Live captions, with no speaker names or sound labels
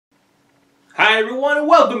Hi everyone and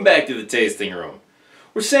welcome back to the Tasting Room.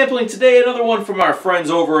 We're sampling today another one from our friends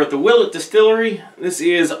over at the Willet Distillery. This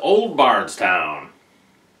is Old Bardstown.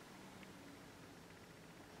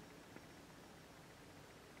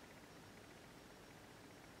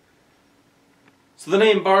 So the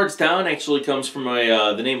name Bardstown actually comes from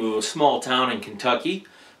the name of a small town in Kentucky.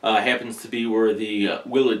 Happens to be where the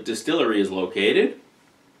Willet Distillery is located.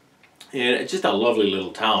 And it's just a lovely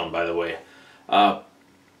little town, by the way.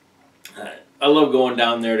 I love going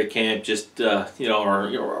down there to camp, just or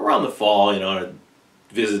around the fall, to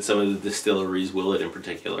visit some of the distilleries, Willet in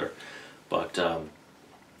particular. But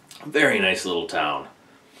very nice little town.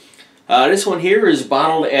 This one here is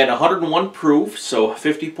bottled at 101 proof, so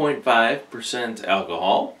 50.5%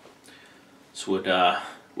 alcohol. This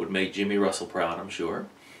would make Jimmy Russell proud, I'm sure.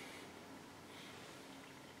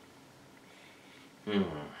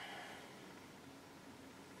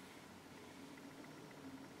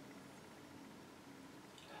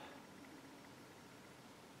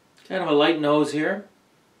 Kind of a light nose here.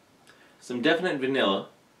 Some definite vanilla.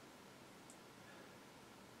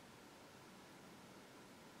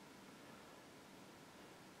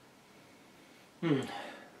 Maybe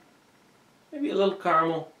a little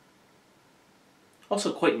caramel.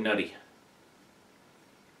 Also quite nutty.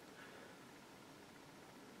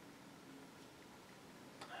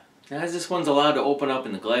 Now, as this one's allowed to open up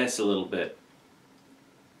in the glass a little bit,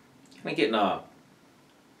 kind of getting a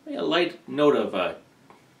light note of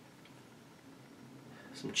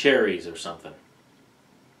some cherries or something.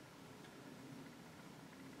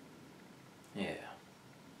 Yeah.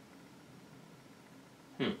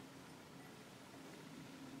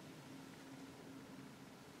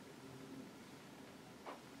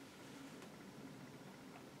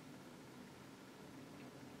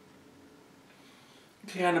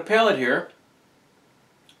 Okay, on the palate here,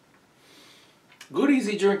 good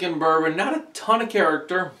easy drinking bourbon, not a ton of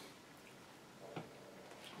character,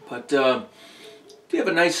 but do have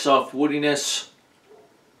a nice soft woodiness,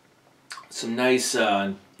 some nice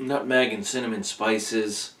nutmeg and cinnamon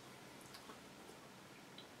spices.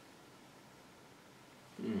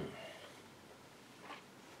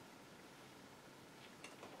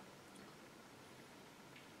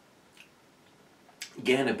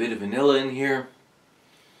 Again, a bit of vanilla in here.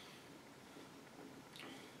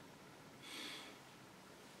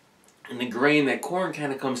 And the grain, that corn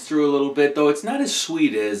kind of comes through a little bit, though it's not as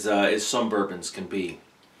sweet as some bourbons can be.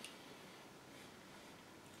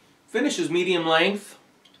 Finish is medium length.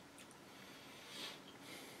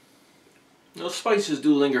 Those spices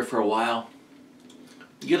do linger for a while.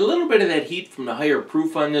 You get a little bit of that heat from the higher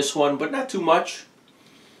proof on this one, but not too much.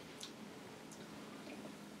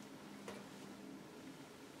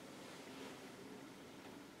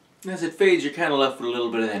 As it fades, you're kind of left with a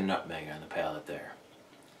little bit of that nutmeg on the palate there.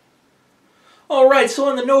 Alright, so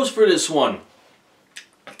on the nose for this one,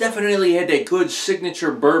 definitely had that good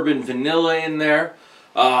signature bourbon vanilla in there.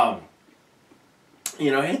 Had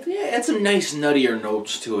some nice nuttier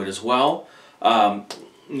notes to it as well.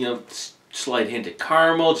 Slight hint of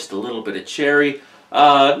caramel, just a little bit of cherry.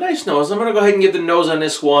 Nice nose. I'm going to go ahead and give the nose on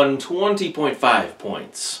this one 20.5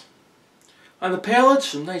 points. On the palate,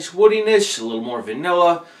 some nice woodiness, a little more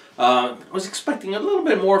vanilla. I was expecting a little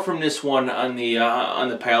bit more from this one on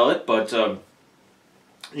the palate, but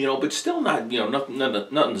but still not,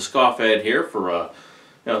 nothing to scoff at here for a,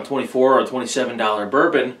 $24 or $27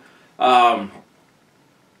 bourbon. But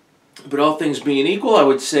all things being equal, I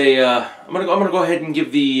would say I'm gonna go ahead and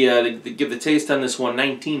give the taste on this one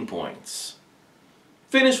 19 points.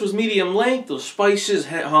 Finish was medium length. Those spices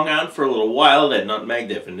hung on for a little while. That nutmeg,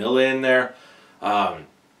 that vanilla in there, left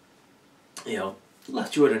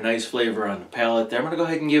you with a nice flavor on the palate there. I'm gonna go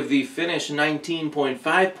ahead and give the finish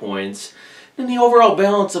 19.5 points. And the overall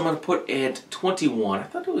balance I'm going to put at 21. I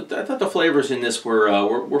thought the flavors in this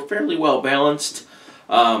were fairly well balanced.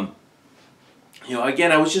 Again,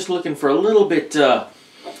 I was just looking for a little bit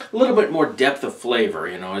more depth of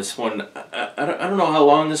flavor. This one, I don't know how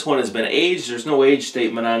long this one has been aged. There's no age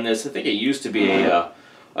statement on this. I think it used to be a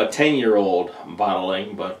 10-year-old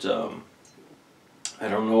bottling, but I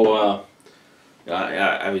don't know.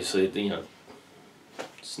 Obviously,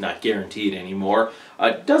 it's not guaranteed anymore.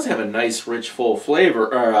 It does have a nice, rich, full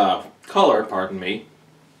flavor or color. Pardon me.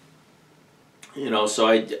 So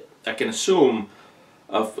I can assume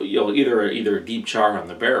either a deep char on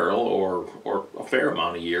the barrel or a fair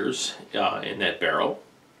amount of years in that barrel.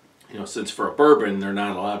 Since for a bourbon they're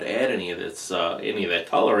not allowed to add any of that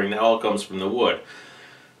coloring. That all comes from the wood.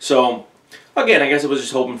 So again, I guess I was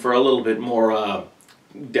just hoping for a little bit more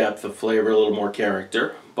depth of flavor, a little more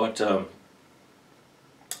character, but still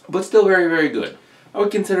very, very good. I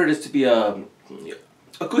would consider this to be a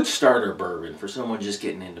a good starter bourbon for someone just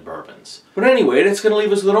getting into bourbons. But anyway, that's going to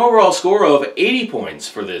leave us with an overall score of 80 points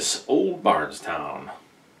for this Old Bardstown.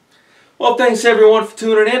 Well, thanks everyone for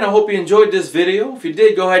tuning in. I hope you enjoyed this video. If you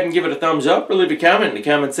did, go ahead and give it a thumbs up or leave a comment in the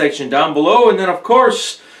comment section down below. And then, of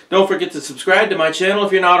course, don't forget to subscribe to my channel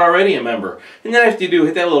if you're not already a member. And then after you do,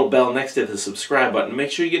 hit that little bell next to the subscribe button.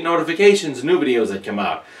 Make sure you get notifications of new videos that come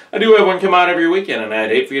out. I do have one come out every weekend, and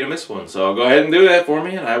I'd hate for you to miss one. So go ahead and do that for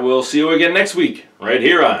me, and I will see you again next week, right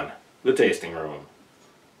here on The Tasting Room.